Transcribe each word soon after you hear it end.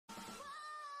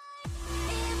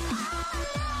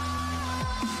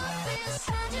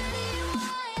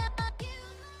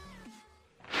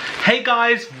Hey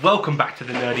guys, welcome back to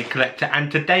the Nerdy Collector,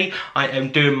 and today I am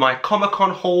doing my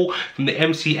Comic-Con haul from the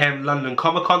MCM London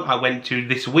Comic-Con I went to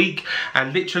this week.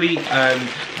 And literally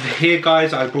here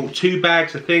guys, I brought 2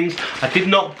 bags of things. I did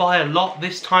not buy a lot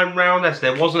this time round as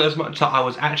there wasn't as much that I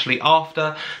was actually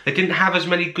after. They didn't have as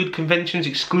many good conventions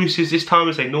exclusives this time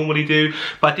as they normally do,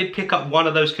 but I did pick up one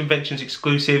of those conventions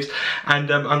exclusives, and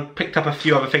I picked up a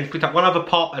few other things. Picked up one other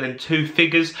pop and then 2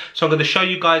 figures, so I'm going to show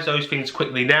you guys those things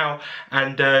quickly now.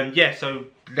 And yeah, so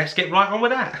let's get right on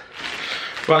with that.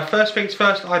 Right, first things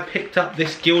first, I picked up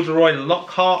this Gilderoy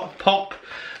Lockhart pop.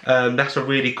 That's a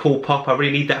really cool pop. I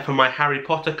really need that for my Harry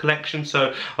Potter collection,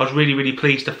 so I was really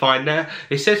pleased to find that.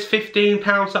 It says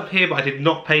 £15 up here, but I did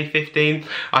not pay 15.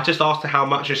 I just asked her how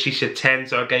much and she said 10,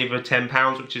 so I gave her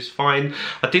 £10, which is fine.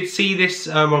 I did see this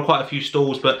on quite a few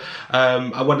stalls, but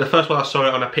when the first one I saw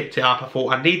it on, I picked it up. I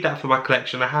thought I need that for my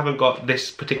collection. I haven't got this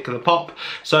particular pop,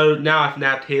 so now I've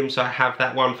nabbed him, so I have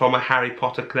that one for my Harry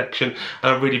Potter collection,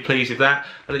 and I'm really pleased with that.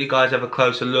 I'll let you guys have a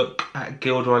closer look at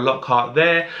Gilderoy Lockhart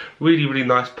there. Really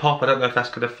nice pop. I don't know if that's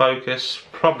going to focus,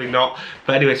 probably not,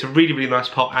 but anyway, it's a really nice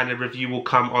pop, and a review will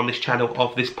come on this channel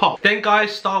of this pop. Then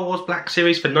guys, Star Wars Black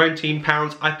Series for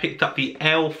 £19. I picked up the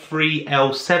L3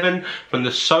 L7 from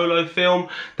the Solo film.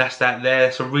 That's that there.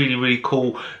 It's a really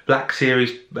cool Black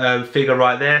Series figure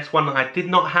right there. It's one that I did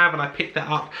not have, and I picked that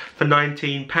up for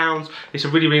 £19. It's a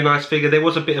really nice figure. There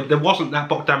was a bit of, there wasn't that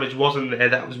box damage, wasn't there?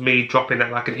 That was me dropping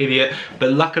that like an idiot,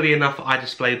 but luckily enough I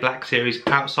displayed Black Series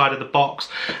outside of the box,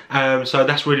 so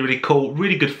that's really cool.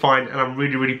 Really good find, and I'm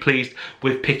really pleased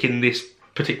with picking this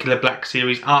particular Black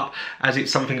Series up, as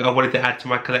it's something I wanted to add to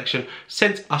my collection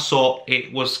since I saw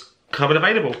it was coming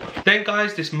available. Then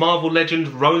guys, this Marvel Legend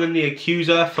Ronan the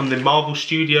Accuser from the Marvel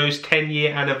Studios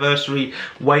 10-year anniversary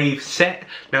wave set.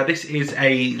 Now this is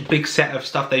a big set of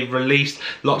stuff they've released,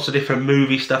 lots of different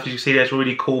movie stuff. As you see, there's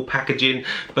really cool packaging,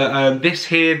 but this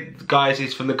here guys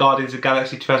is from the Guardians of the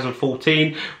Galaxy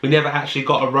 2014. We never actually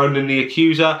got a Ronan the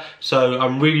Accuser, so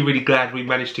I'm really glad we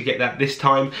managed to get that this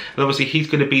time. And obviously he's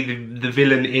going to be the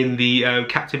villain in the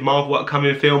Captain Marvel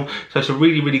upcoming film, so it's a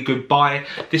really good buy.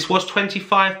 This was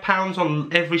 £25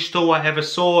 on every store I ever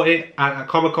saw it at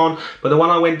Comic-Con, but the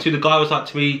one I went to, the guy was like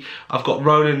to me, I've got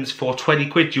Ronans for 20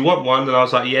 quid, do you want one? And I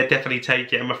was like, yeah, definitely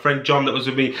take it. And my friend John that was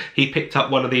with me, he picked up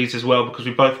one of these as well, because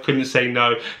we both couldn't say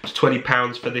no to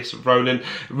 £20 for this Ronan.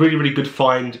 Really good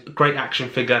find, great action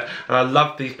figure, and I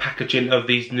love the packaging of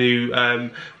these new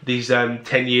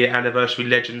 10-year anniversary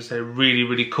legends. They're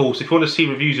really cool. So if you want to see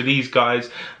reviews of these guys,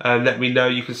 let me know.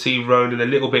 You can see Ronan a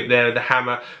little bit there, the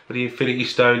hammer with the Infinity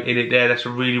Stone in it there. That's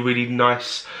a really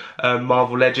nice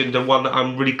Marvel Legend, and one that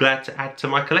I'm really glad to add to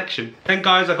my collection. Then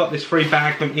guys, I got this free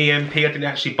bag from EMP. I didn't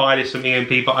actually buy this from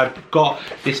EMP, but I got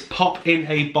this pop in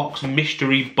a box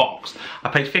mystery box. I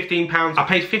paid £15. I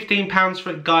paid £15 for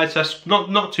it guys, so that's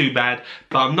not too bad,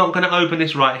 but I'm not going to open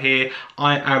this right here.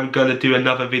 I am going to do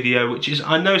another video, which is,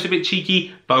 I know it's a bit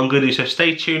cheeky, but I'm going to do, so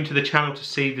stay tuned to the channel to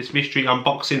see this mystery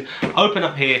unboxing open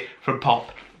up here from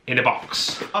Pop in a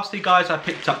box. Lastly guys, I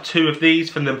picked up 2 of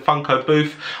these from the Funko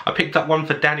booth. I picked up one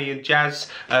for Danny and Jazz.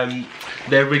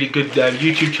 They're a really good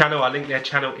YouTube channel. I'll link their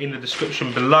channel in the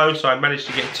description below, so I managed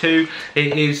to get 2.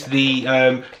 It is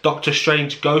the Doctor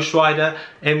Strange Ghost Rider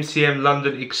MCM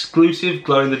London exclusive,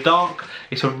 glow in the dark.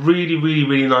 It's a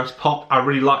really nice pop. I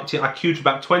really liked it. I queued for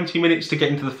about 20 minutes to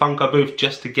get into the Funko booth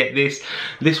just to get this.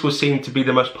 This was seen to be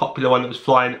the most popular one that was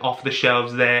flying off the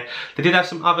shelves there. They did have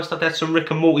some other stuff. They had some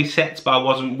Rick and Morty sets, but I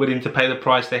wasn't willing to pay the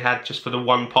price they had just for the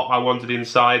one pop I wanted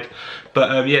inside.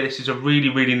 But yeah, this is a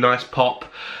really nice pop,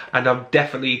 and I'm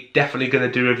definitely going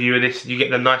to do a review of this. You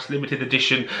get the nice limited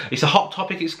edition. It's a Hot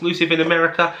Topic exclusive in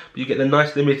America, but you get the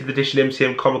nice limited edition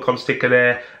MCM Comic-Con sticker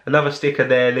there, another sticker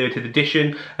there, limited edition,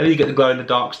 and then you get the glow in the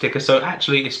dark sticker. So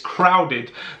actually it's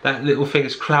crowded, that little thing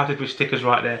is crowded with stickers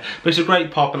right there. But it's a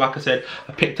great pop, and like I said,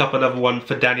 I picked up another one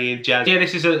for Danny and Jazz. Yeah,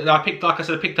 this is like I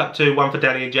said, I picked up 2, one for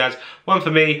Danny and Jazz, one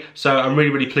for me, so I'm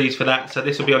really pleased for that. So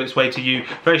this will be on its way to you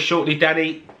very shortly,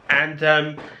 Danny.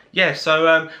 And yeah,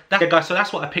 so guys, so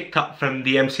that's what I picked up from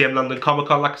the MCM London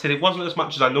Comic-Con. Like I said, it wasn't as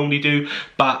much as I normally do,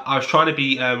 but I was trying to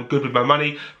be good with my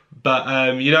money.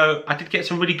 But you know, I did get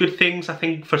some really good things, I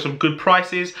think, for some good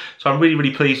prices, so I'm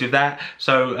really pleased with that.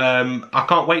 So I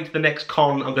can't wait to the next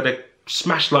con. I'm going to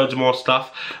smash loads of more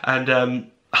stuff,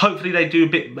 and hopefully they do a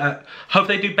bit,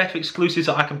 hopefully they do better exclusives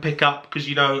that I can pick up, because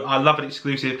you know I love an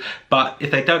exclusive, but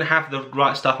if they don't have the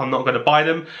right stuff, I'm not going to buy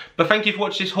them. But thank you for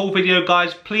watching this whole video,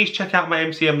 guys. Please check out my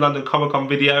MCM London Comic Con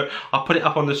video. I'll put it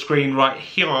up on the screen right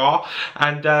here,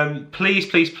 and please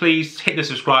hit the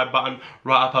subscribe button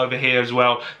right up over here as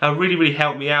well. That'll really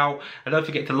help me out. And don't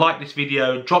forget to like this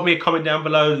video, drop me a comment down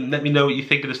below and let me know what you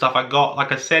think of the stuff I got.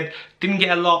 Like I said, didn't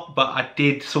get a lot, but I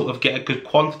did sort of get a good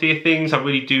quantity of things. I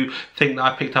really do think that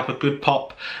I picked up a good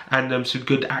pop and some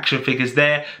good action figures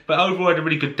there. But overall, I had a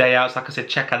really good day out. So like I said,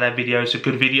 check out their video. It's a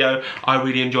good video. I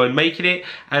really enjoyed making it.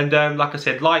 And like I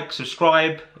said, like,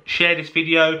 subscribe, share this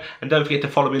video, and don't forget to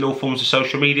follow me in all forms of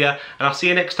social media. And I'll see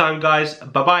you next time, guys.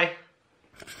 Bye bye.